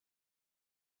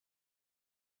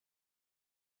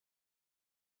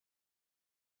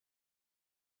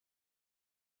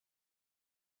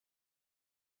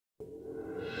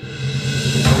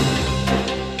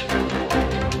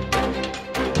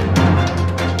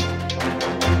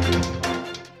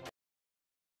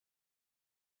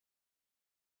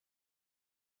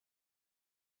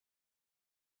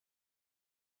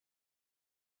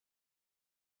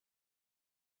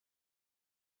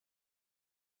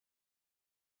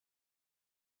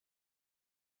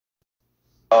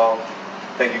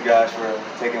Thank you guys for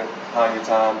taking upon your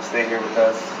time to stay here with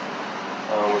us.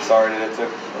 We're sorry that it took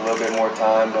a little bit more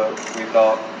time, but we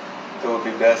thought it would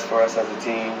be best for us as a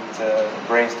team to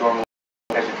brainstorm,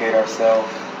 educate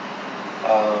ourselves,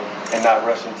 and not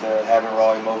rush into having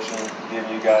raw emotion,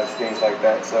 giving you guys things like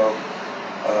that. So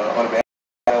on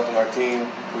behalf of our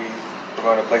team, we're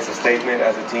going to place a statement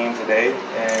as a team today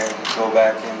and go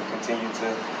back and continue to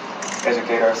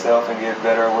educate ourselves and get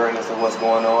better awareness of what's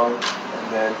going on, and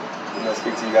then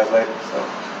speak to you guys later. So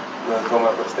we're going to come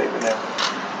up with a statement now.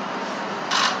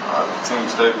 Team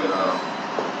statement.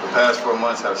 The past 4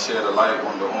 months have shed a light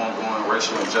on the ongoing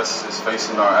racial injustices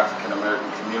facing our African American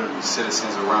community.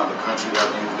 Citizens around the country have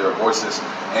used their voices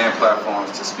and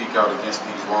platforms to speak out against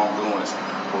these wrongdoings.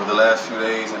 Over the last few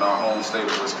days in our home state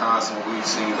of Wisconsin, we've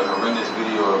seen the horrendous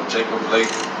video of Jacob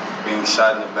Blake being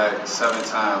shot in the back 7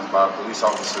 times by a police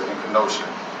officer in Kenosha,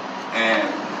 and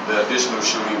the additional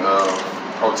shooting of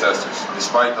protesters.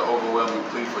 Despite the overwhelming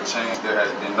plea for change, there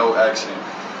has been no action.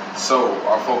 So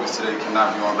our focus today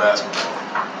cannot be on basketball.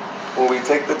 When we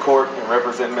take the court and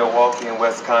represent Milwaukee and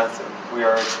Wisconsin, we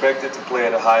are expected to play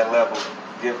at a high level,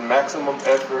 give maximum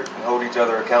effort, and hold each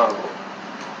other accountable.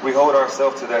 We hold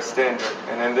ourselves to that standard,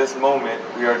 and in this moment,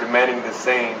 we are demanding the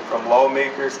same from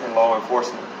lawmakers and law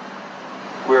enforcement.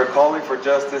 We are calling for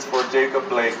justice for Jacob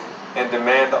Blake and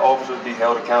demand the officers be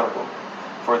held accountable.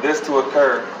 For this to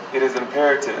occur, it is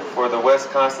imperative for the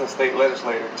Wisconsin State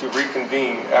Legislature to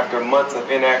reconvene after months of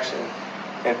inaction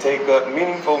and take up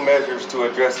meaningful measures to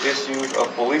address issues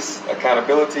of police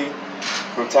accountability,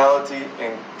 brutality,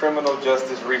 and criminal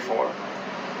justice reform.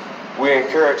 We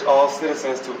encourage all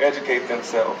citizens to educate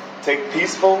themselves, take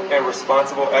peaceful and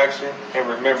responsible action, and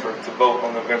remember to vote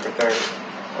on November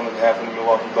 3rd on behalf of the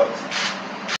Milwaukee Bucks.